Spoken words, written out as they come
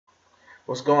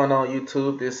What's going on,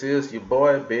 YouTube? This is your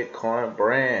boy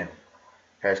Bitcoinbran.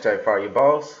 Hashtag fire your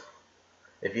boss.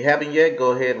 If you haven't yet,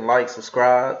 go ahead and like,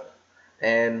 subscribe,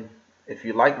 and if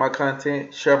you like my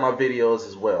content, share my videos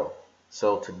as well.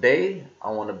 So today, I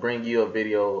want to bring you a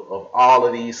video of all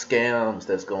of these scams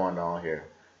that's going on here.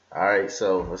 Alright,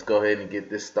 so let's go ahead and get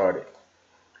this started.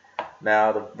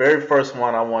 Now, the very first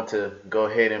one I want to go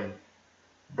ahead and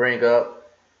bring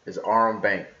up is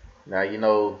aurum-bank. Now, you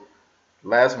know,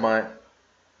 last month,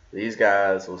 these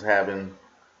guys was having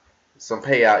some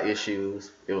payout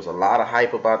issues. There was a lot of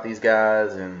hype about these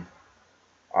guys, and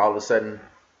all of a sudden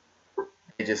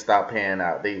they just stopped paying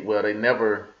out. They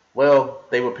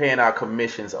were paying out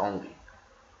commissions only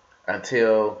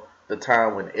until the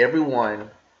time when everyone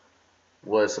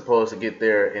was supposed to get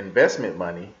their investment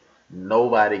money.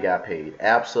 Nobody got paid.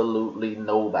 Absolutely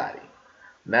nobody.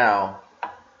 Now,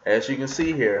 as you can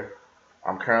see here,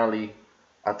 I'm currently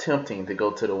attempting to go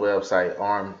to the website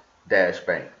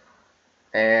aurum-bank.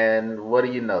 And what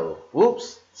do you know?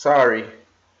 Whoops, sorry.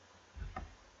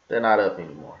 They're not up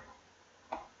anymore.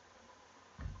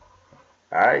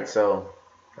 Alright, so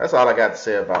that's all I got to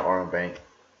say about aurum-bank.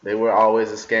 They were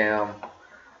always a scam.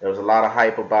 There was a lot of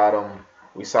hype about them.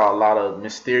 We saw a lot of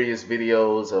mysterious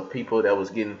videos of people that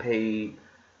was getting paid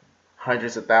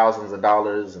hundreds of thousands of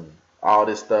dollars and all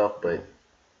this stuff, but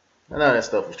none of that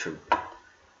stuff was true.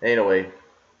 Anyway,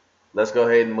 let's go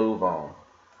ahead and move on.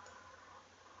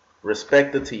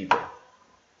 Respectativa.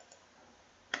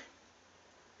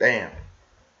 Damn,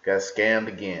 got scammed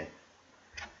again.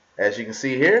 As you can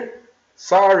see here,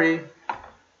 sorry,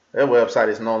 their website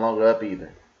is no longer up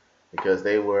either because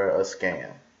they were a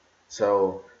scam.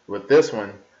 So with this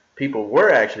one, people were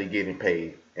actually getting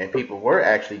paid, and people were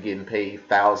actually getting paid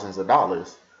thousands of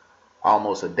dollars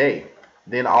almost a day.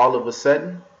 Then all of a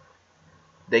sudden,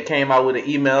 they came out with an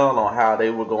email on how they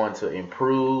were going to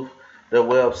improve their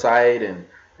website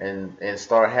and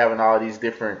start having all these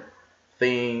different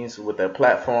things with their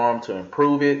platform to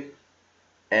improve it.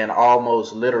 And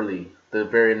almost literally the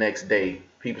very next day,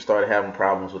 people started having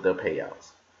problems with their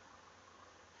payouts.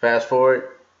 Fast forward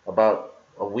about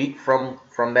a week from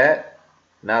that,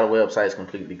 now the website is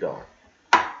completely gone.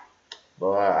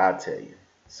 Boy, I tell you.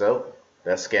 So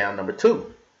that's scam number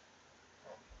 2.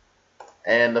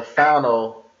 And the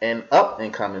final and up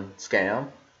and coming scam,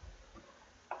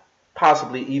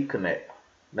 possibly ETHConnect.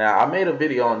 Now, I made a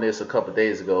video on this a couple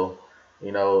days ago,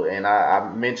 and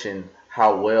I mentioned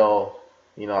how well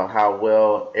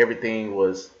everything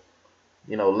was,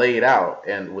 laid out,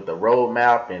 and with the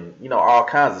roadmap and, all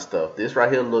kinds of stuff. This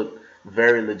right here looked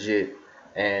very legit,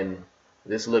 and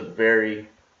this looked very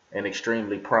and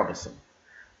extremely promising.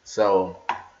 So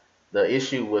the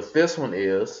issue with this one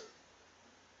is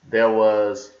there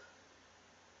was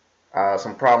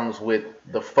some problems with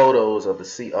the photos of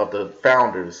the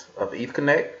founders of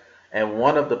ETHConnect, and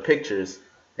one of the pictures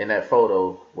in that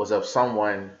photo was of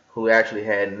someone who actually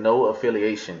had no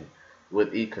affiliation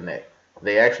with ETHConnect.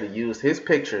 They actually used his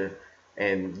picture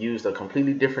and used a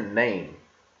completely different name,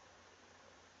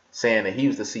 saying that he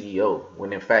was the CEO,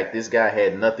 when in fact this guy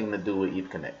had nothing to do with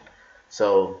ETHConnect.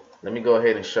 So let me go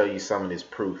ahead and show you some of this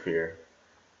proof here.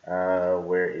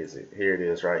 Where is it? Here it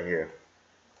is right here.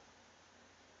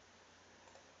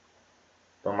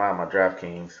 Don't mind my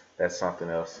DraftKings. That's something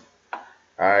else.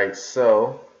 Alright,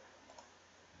 so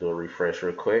do a refresh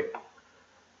real quick.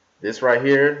 This right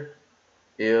here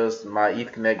is my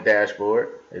ETHConnect dashboard.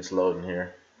 It's loading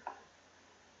here.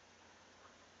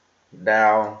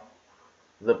 Now,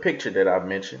 the picture that I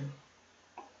mentioned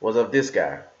was of this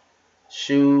guy,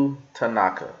 Shu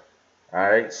Tanaka.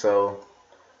 Alright, so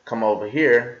come over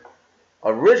here.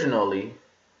 Originally,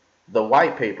 the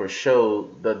white paper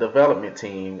showed the development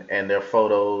team and their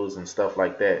photos and stuff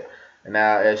like that. And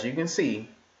now, as you can see,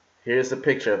 here's the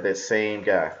picture of that same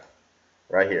guy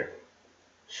right here,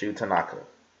 Shu Tanaka.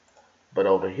 But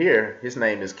over here, his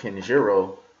name is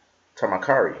Kenjiro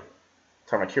Tamakiro.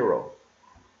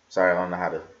 Sorry, I don't know how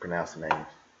to pronounce the names.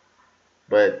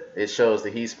 But it shows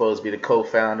that he's supposed to be the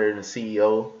co-founder and the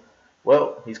CEO.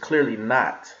 Well, he's clearly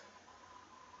not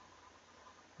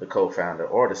the co-founder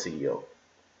or the CEO.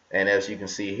 And as you can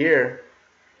see here,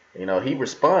 he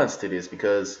responds to this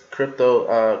because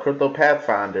Crypto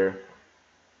Pathfinder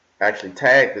actually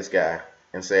tagged this guy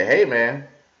and said, "Hey man,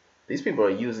 these people are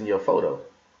using your photo."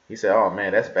 He said, "Oh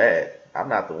man, that's bad. I'm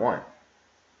not the one."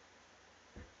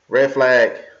 Red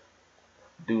flag,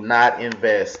 do not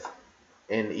invest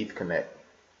in ETHConnect.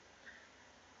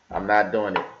 I'm not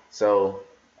doing it. So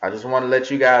I just want to let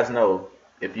you guys know,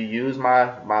 if you use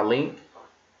my link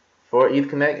for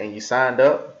ETHConnect and you signed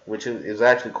up, which is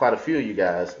actually quite a few of you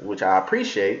guys, which I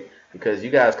appreciate, because you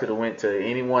guys could have went to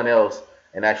anyone else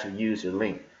and actually use your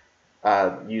link,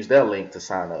 use their link to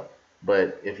sign up.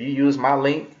 But if you use my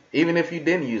link, even if you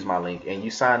didn't use my link and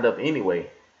you signed up anyway,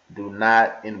 do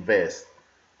not invest.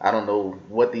 I don't know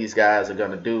what these guys are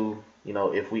gonna do. You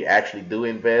know, if we actually do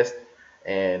invest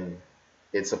and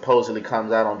it supposedly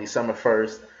comes out on December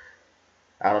 1st,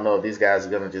 I don't know if these guys are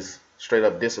gonna just straight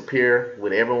up disappear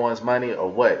with everyone's money or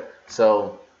what.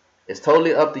 So it's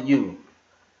totally up to you.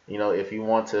 You know, if you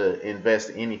want to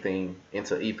invest anything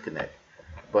into ETHConnect.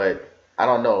 But I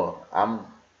don't know.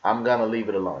 I'm gonna leave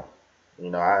it alone. You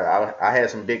know, I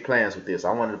had some big plans with this.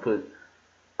 I wanted to put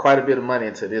quite a bit of money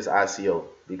into this ICO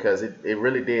because it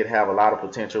really did have a lot of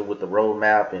potential with the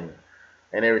roadmap and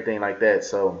everything like that.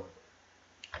 So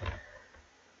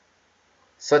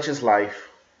such is life.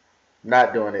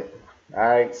 Not doing it. All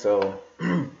right, so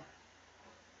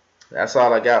that's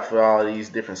all I got for all these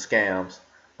different scams.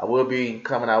 I will be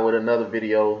coming out with another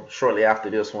video shortly after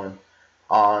this one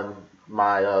on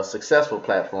my successful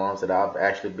platforms that I've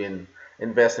actually been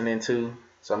investing into.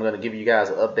 So I'm going to give you guys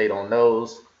an update on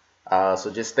those.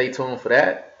 So just stay tuned for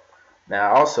that.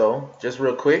 Now also, just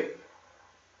real quick,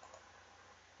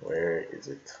 where is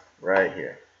it? Right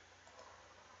here.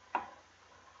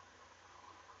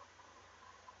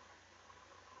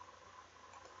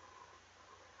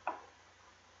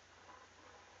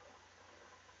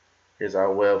 Here's our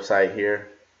website here.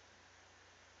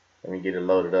 Let me get it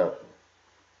loaded up.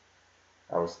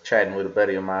 I was chatting with a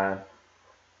buddy of mine.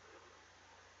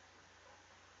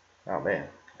 Oh man,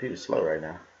 computer's slow right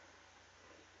now.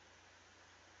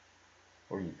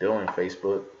 What are you doing,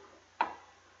 Facebook?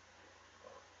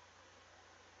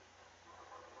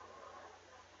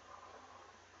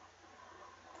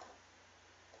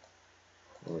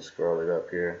 Let me scroll it up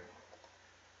here.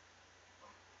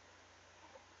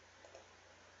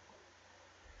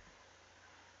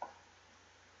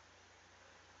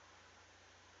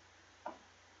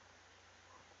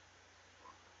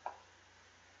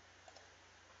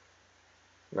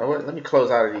 You know what? Let me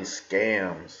close out of these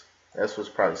scams. That's what's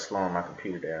probably slowing my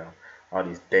computer down. All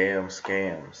these damn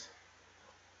scams.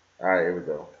 Alright, here we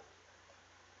go.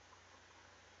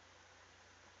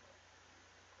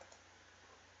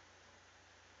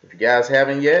 If you guys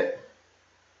haven't yet,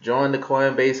 join the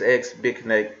Coinbase X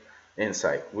Bitconnect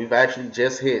Insight. We've actually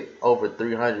just hit over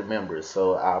 300 members.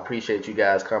 So I appreciate you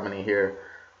guys coming in here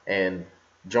and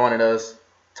joining us,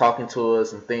 talking to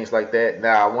us and things like that.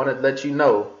 Now I want to let you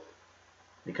know,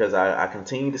 because I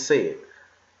continue to say it.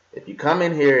 If you come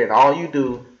in here and all you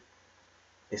do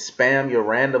is spam your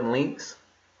random links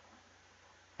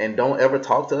and don't ever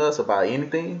talk to us about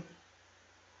anything,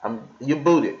 you're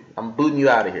booted. I'm booting you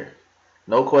out of here.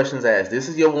 No questions asked. This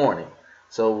is your warning.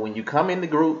 So when you come in the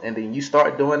group and then you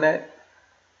start doing that,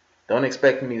 don't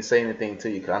expect me to say anything to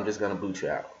you, because I'm just gonna boot you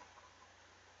out.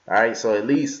 Alright, so at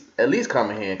least come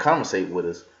in here and conversate with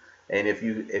us. And if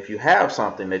you have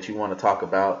something that you want to talk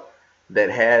about that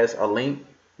has a link,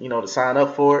 you know, to sign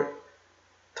up for it,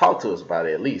 talk to us about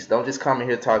it at least. Don't just come in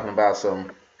here talking about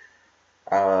some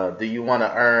do you want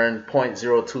to earn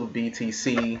 0.02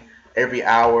 BTC every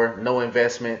hour, no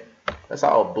investment. That's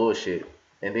all bullshit.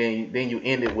 And then you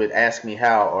end it with ask me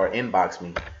how or inbox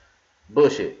me.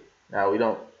 Bullshit. Now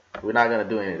we're not gonna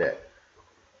do any of that.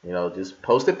 You know, just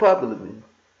post it publicly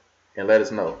and let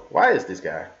us know. Why is this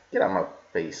guy? Get out of my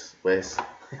face, Wes.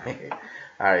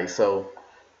 Alright, so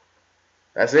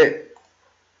that's it.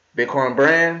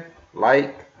 Bitcoinbran,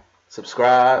 like,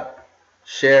 subscribe,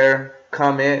 share,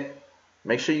 comment.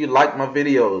 Make sure you like my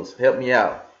videos. Help me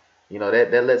out. You know,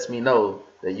 that lets me know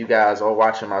that you guys are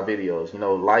watching my videos. You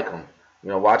know, like them. You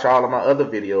know, watch all of my other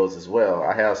videos as well.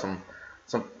 I have some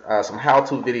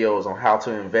how-to videos on how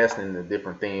to invest in the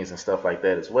different things and stuff like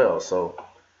that as well. So,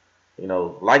 you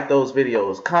know, like those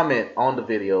videos, comment on the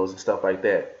videos and stuff like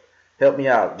that. Help me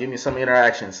out. Give me some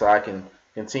interaction so I can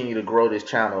continue to grow this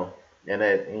channel, and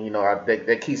you know,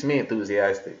 that keeps me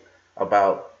enthusiastic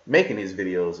about making these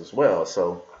videos as well.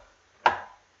 So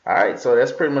alright, so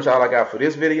that's pretty much all I got for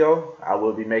this video. I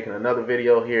will be making another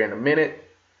video here in a minute.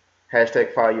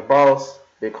 Hashtag follow your boss.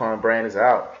 Bitcoin Brand is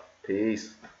out.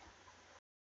 Peace.